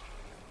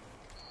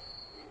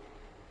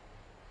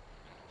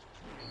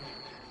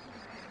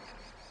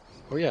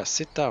 Oh yeah,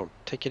 sit down.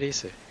 Take it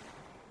easy.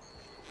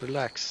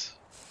 Relax.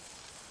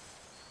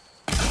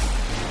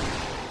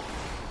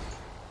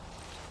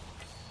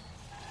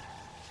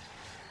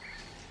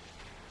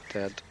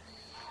 Dead.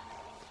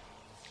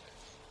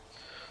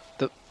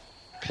 The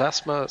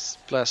plasma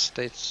blast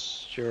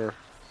states your...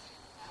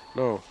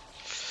 No.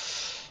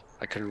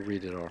 I couldn't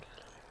read it all.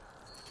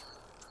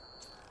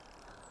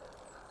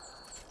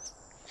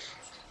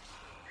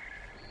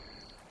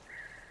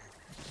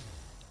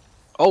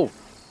 Oh!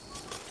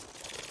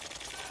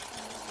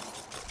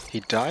 He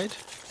died?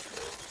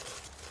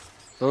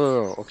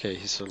 Oh, okay,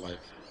 he's alive.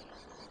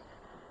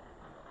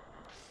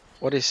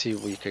 What is he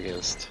weak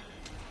against?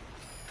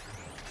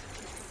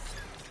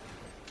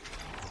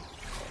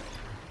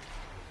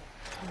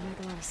 I'll make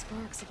a lot of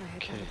sparks if I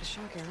hit that with a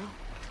shock arrow.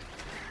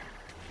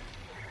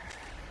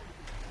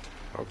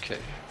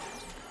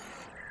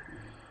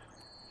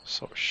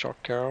 So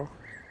shock arrow.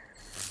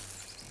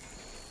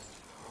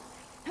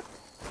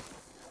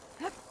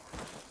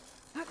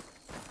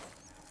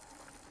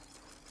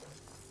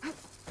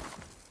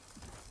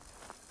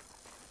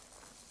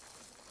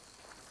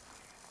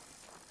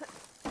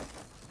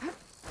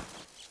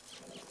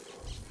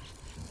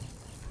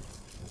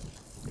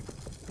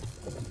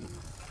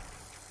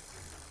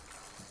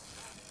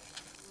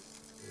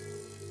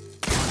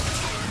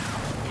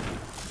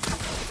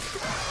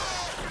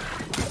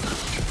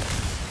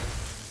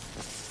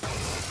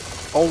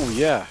 Oh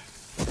yeah,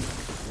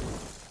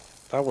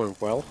 that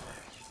went well.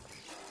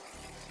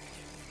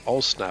 Oh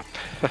snap.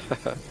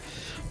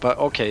 But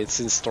okay, it's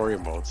in story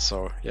mode,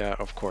 so yeah,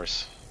 of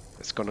course,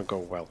 it's gonna go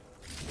well.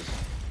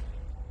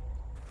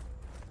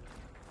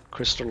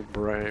 Crystal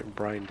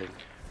grinding.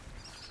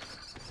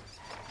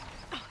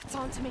 Oh, it's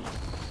on to me.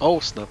 Oh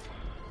snap.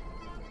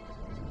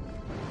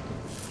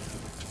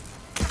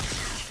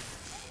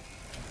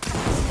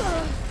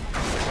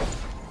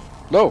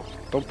 No,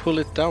 don't pull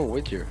it down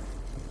with you.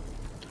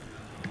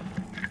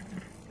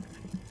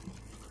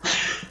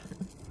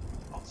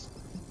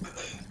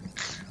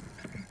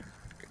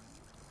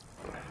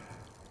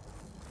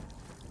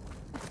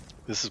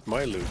 This is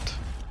my loot.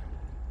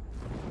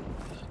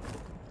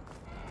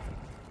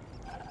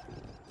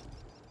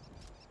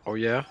 Oh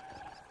yeah?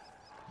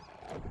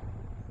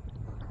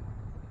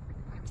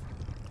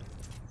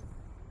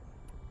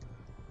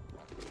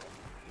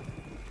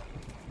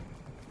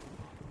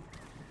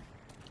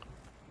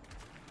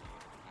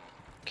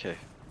 Okay.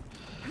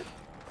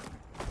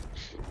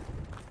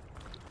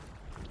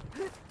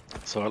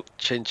 So I'll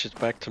change it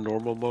back to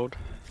normal mode.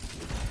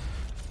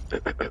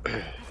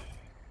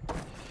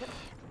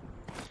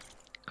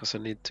 Because I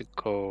need to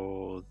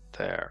go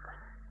there.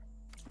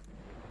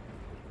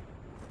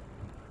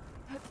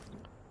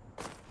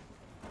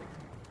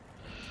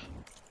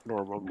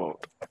 Normal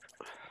mode.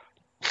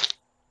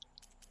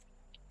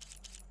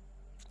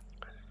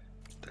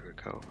 There we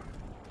go.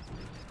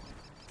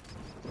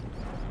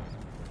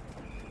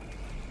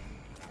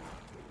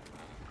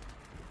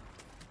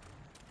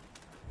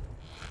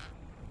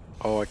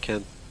 Oh, I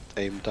can't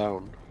aim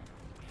down.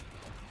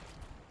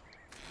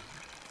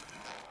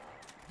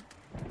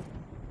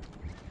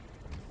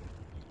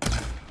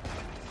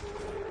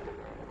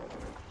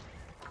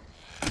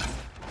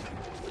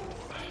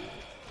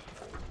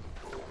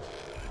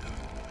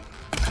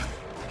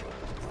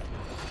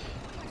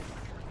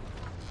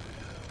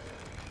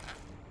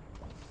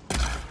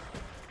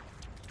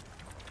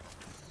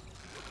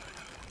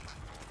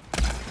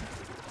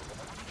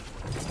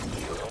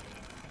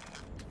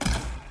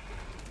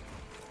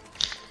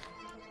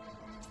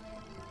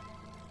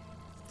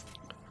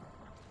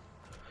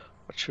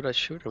 What should I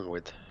shoot him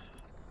with?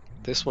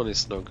 This one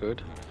is no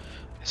good.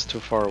 It's too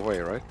far away,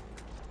 right?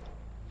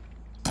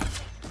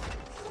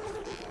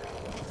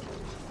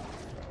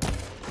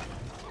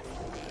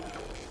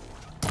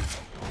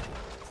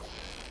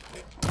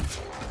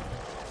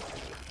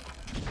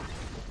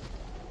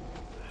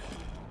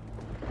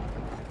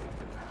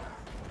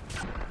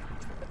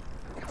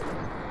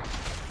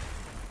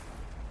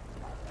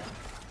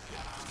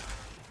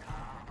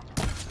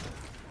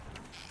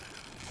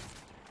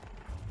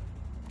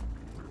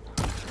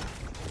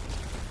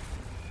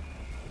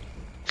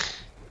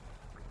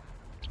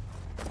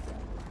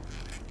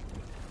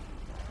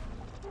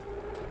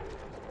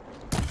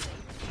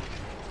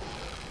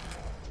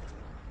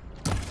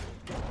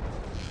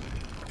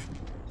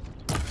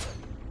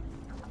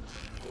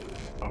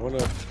 I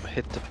wanna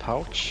hit the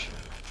pouch.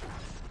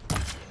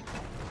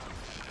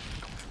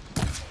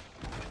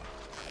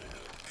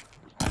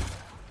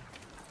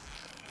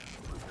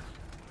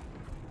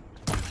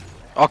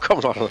 Oh, come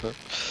on.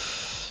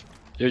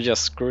 You're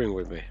just screwing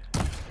with me.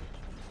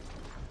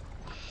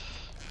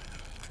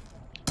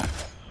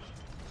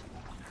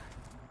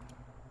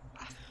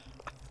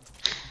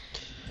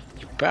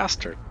 You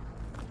bastard.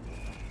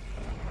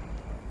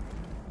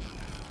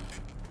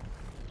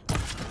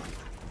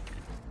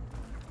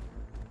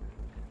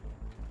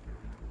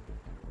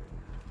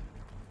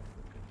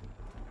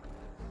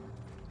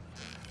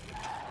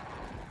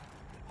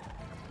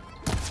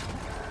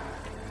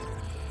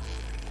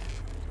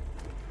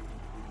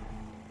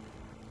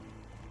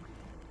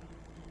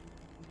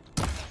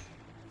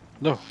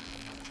 No.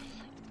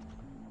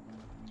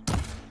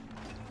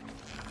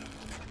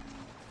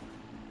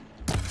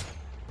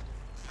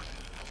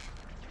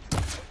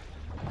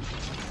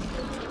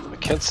 I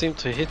can't seem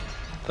to hit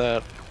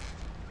that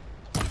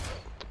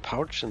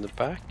pouch in the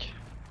back.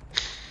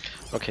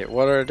 Okay,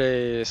 what are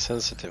they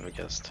sensitive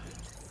against?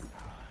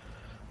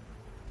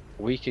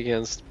 Weak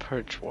against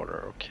purge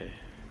water, okay.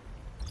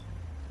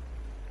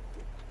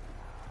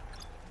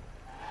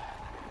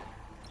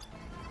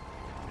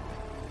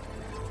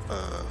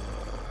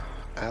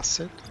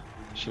 Acid?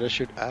 Should I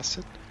shoot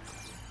acid?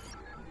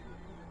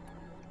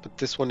 But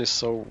this one is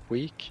so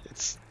weak,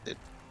 it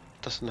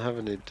doesn't have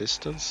any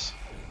distance.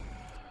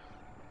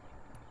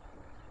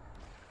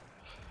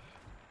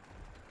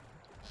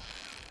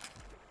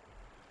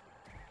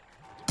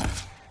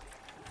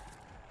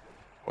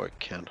 Oh, it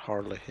can't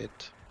hardly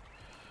hit.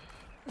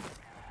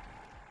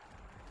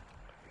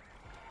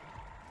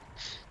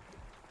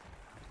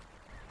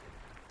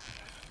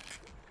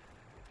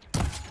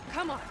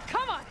 Come on,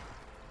 come on!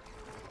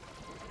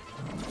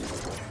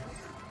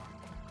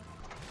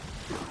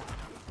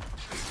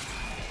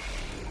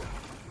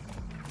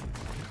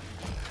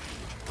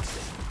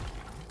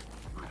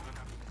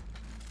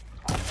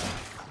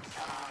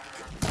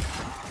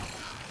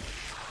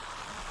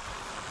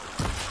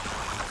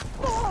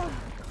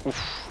 Oof,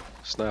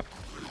 snap.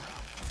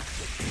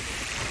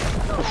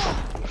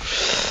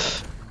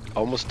 Oof.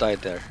 Almost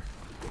died there.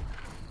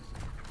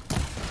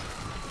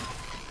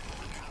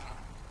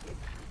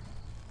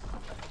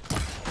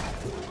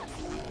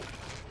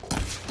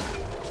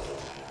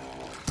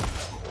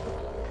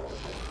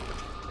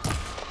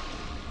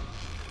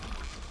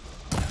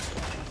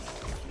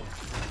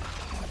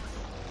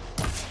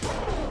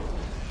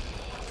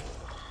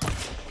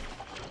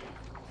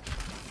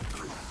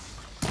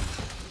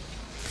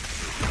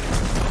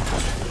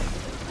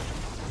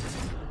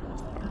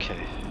 Okay.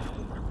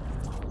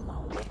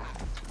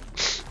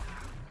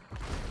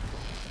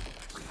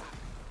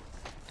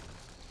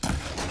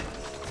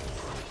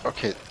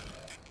 Okay,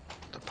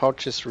 the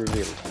pouch is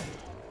revealed.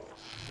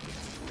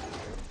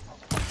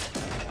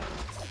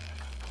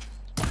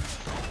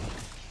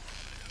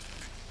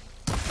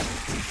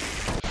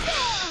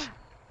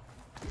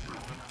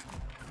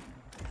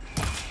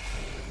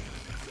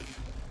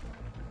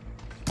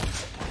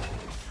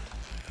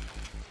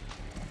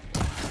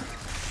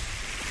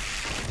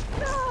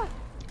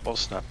 Oh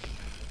snap.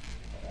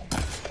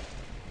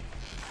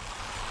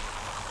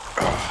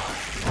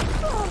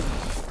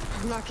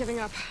 I'm not giving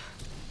up.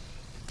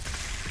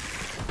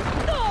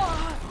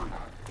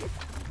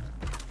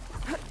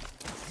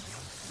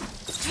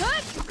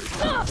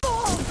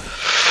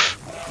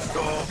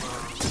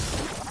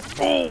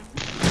 Oh!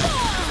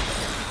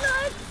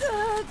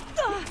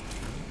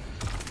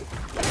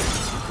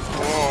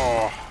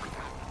 Oh!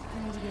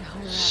 I need to get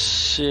higher up.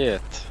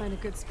 Shit. Find a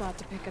good spot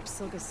to pick up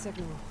Silga's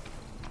signal.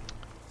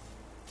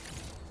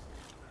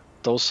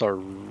 Those are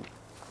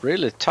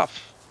really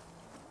tough,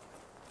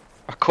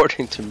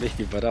 according to me.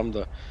 But I'm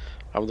the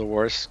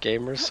worst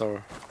gamer,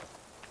 so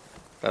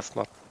that's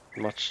not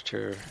much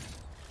to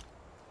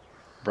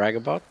brag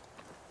about.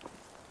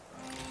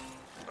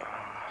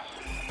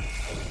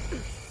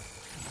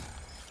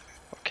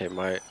 Okay,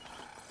 my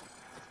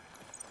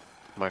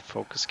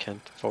focus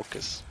can't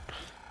focus.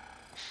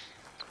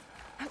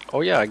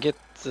 Oh yeah, I get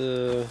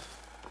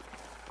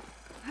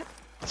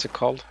what's it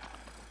called?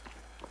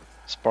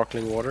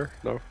 Sparkling water?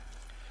 No.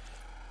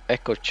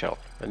 Echo shell.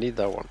 I need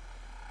that one.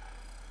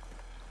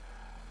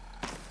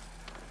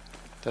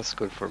 That's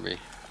good for me.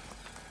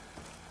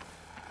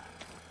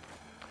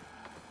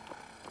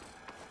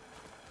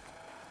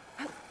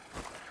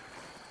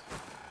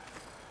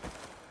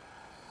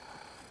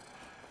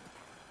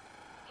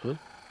 Huh?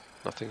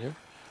 Nothing here?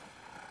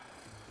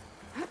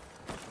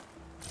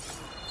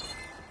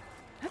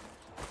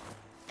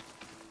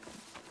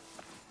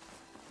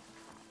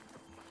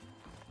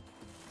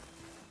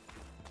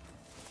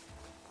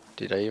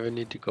 Did I even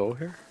need to go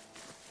here?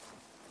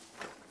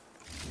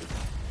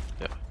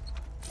 Yeah.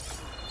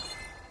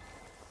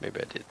 Maybe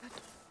I did.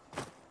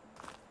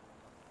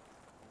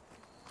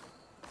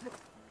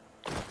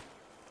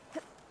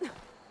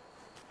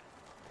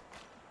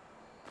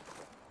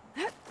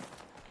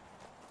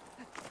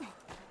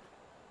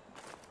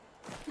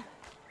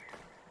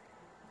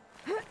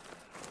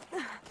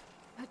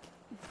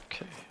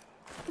 Okay.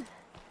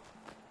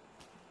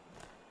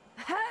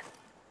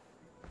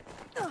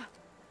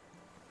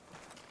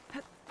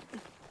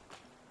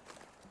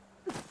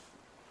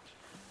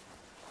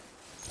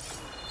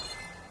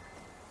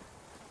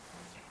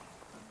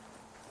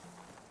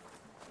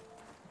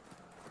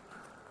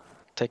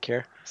 Take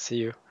care. See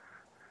you.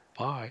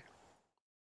 Bye.